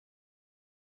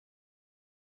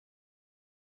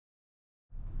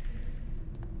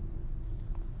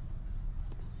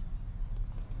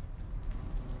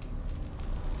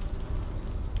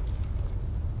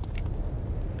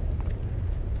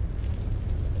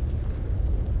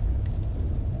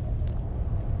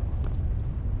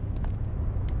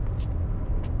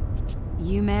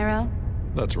you Marrow?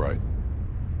 That's right.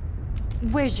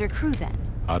 Where's your crew then?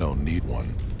 I don't need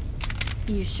one.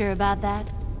 You sure about that?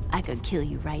 I could kill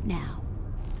you right now.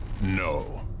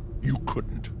 No, you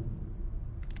couldn't.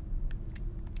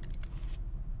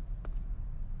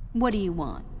 What do you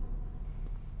want?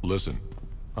 Listen,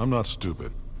 I'm not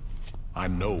stupid. I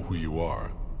know who you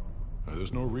are.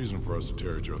 There's no reason for us to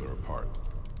tear each other apart.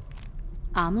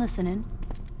 I'm listening.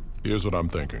 Here's what I'm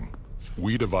thinking.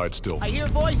 We divide Stilwater. I hear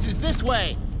voices this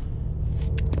way!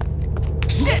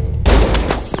 Shit!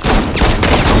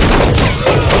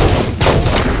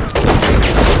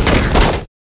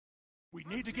 We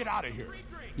need to get out of here.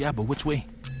 Yeah, but which way?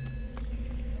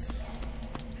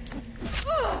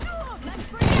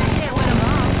 Can't win them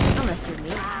all, unless you're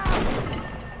me.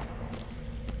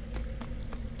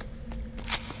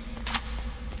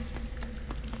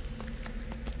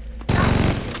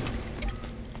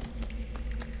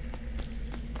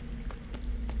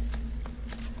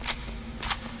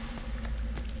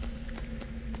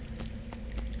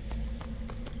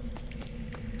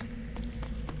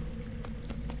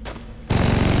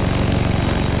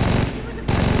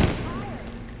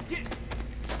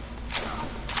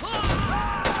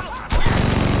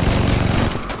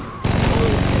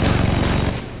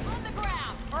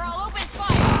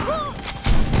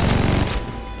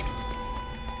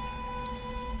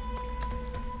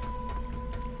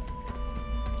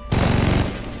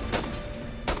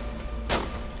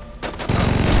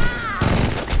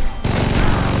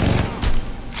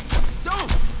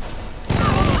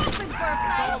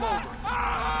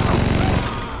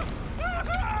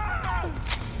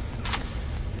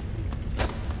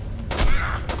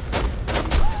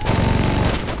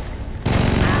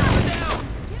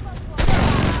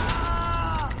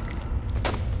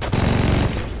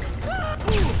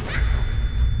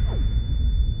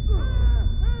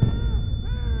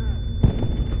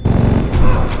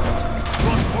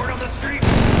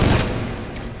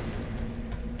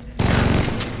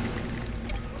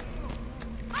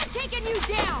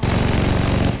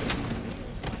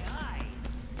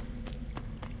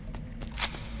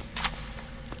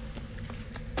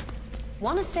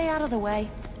 Want to stay out of the way?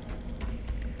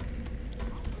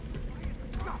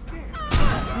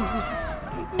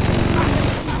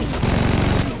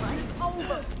 It's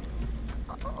over!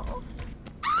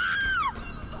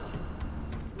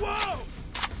 Whoa!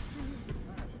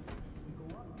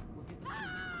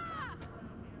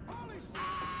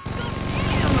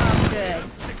 Damn, I'm good.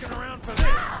 Sticking around for this!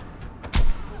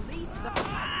 Release the...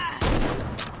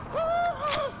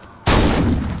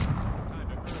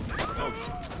 Oh,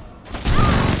 shit.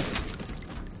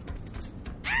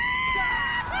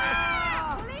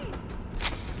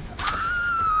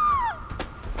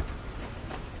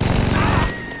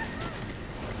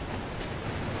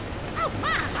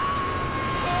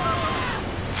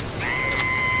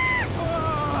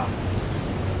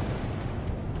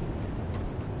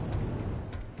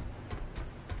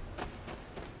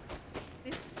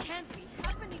 This can't be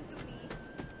happening to me.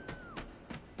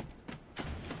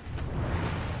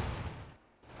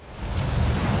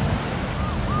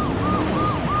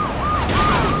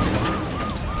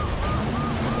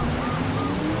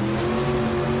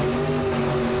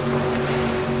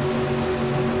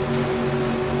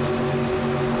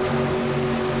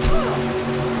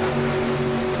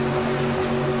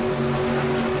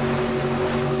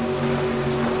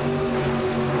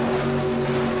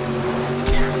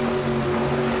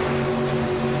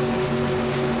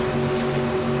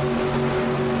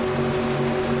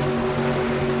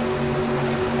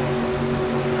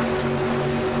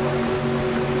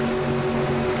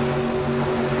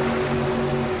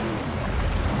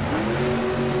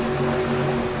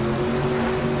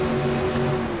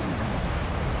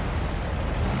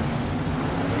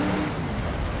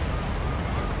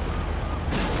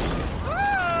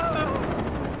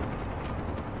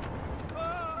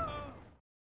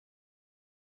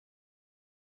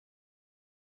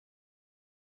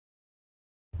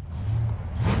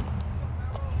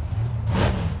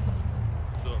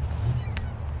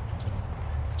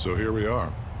 So here we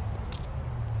are.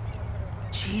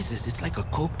 Jesus, it's like a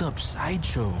coked up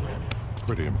sideshow.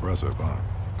 Pretty impressive, huh?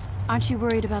 Aren't you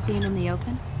worried about being in the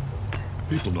open?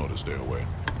 People know to stay away.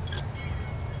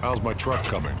 How's my truck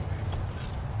coming?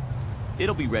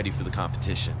 It'll be ready for the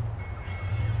competition.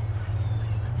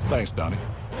 Thanks, Donnie.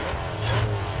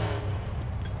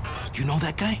 You know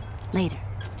that guy? Later.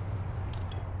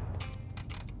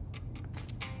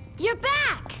 You're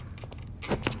back!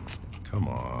 Come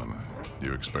on.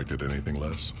 You expected anything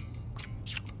less?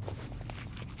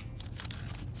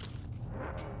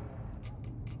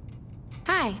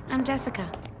 Hi, I'm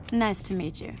Jessica. Nice to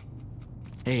meet you.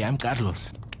 Hey, I'm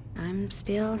Carlos. I'm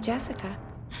still Jessica.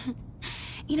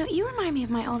 You know, you remind me of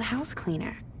my old house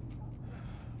cleaner.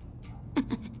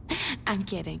 I'm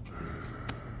kidding.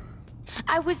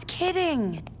 I was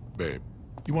kidding. Babe,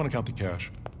 you want to count the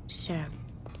cash? Sure.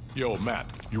 Yo, Matt,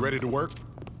 you ready to work?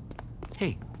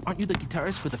 Hey, aren't you the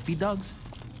guitarist for the Feed Dogs?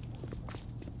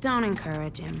 Don't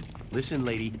encourage him. Listen,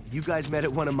 lady, you guys met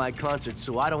at one of my concerts,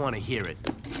 so I don't want to hear it.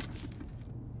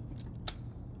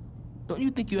 Don't you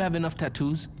think you have enough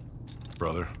tattoos?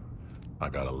 Brother, I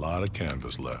got a lot of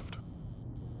canvas left.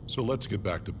 So let's get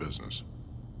back to business.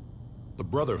 The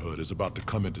Brotherhood is about to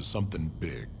come into something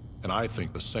big, and I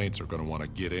think the Saints are going to want to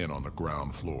get in on the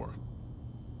ground floor.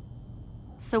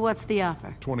 So what's the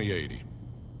offer? 2080.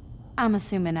 I'm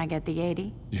assuming I get the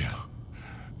 80. Yeah,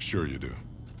 sure you do.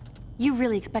 You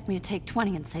really expect me to take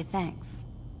 20 and say thanks?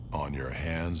 On your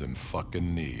hands and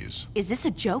fucking knees. Is this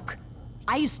a joke?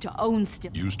 I used to own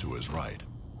Used to is right.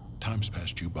 Time's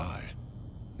passed you by.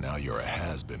 Now you're a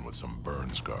has-been with some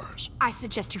burn scars. I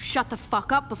suggest you shut the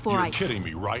fuck up before You're kidding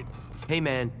me, right? Hey,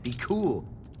 man, be cool.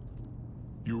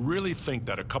 You really think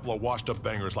that a couple of washed-up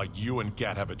bangers like you and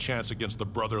Gat have a chance against the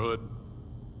Brotherhood?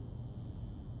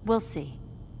 We'll see.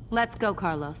 Let's go,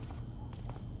 Carlos.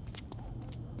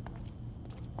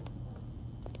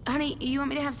 Honey, you want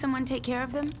me to have someone take care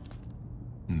of them?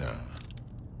 Nah.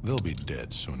 They'll be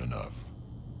dead soon enough.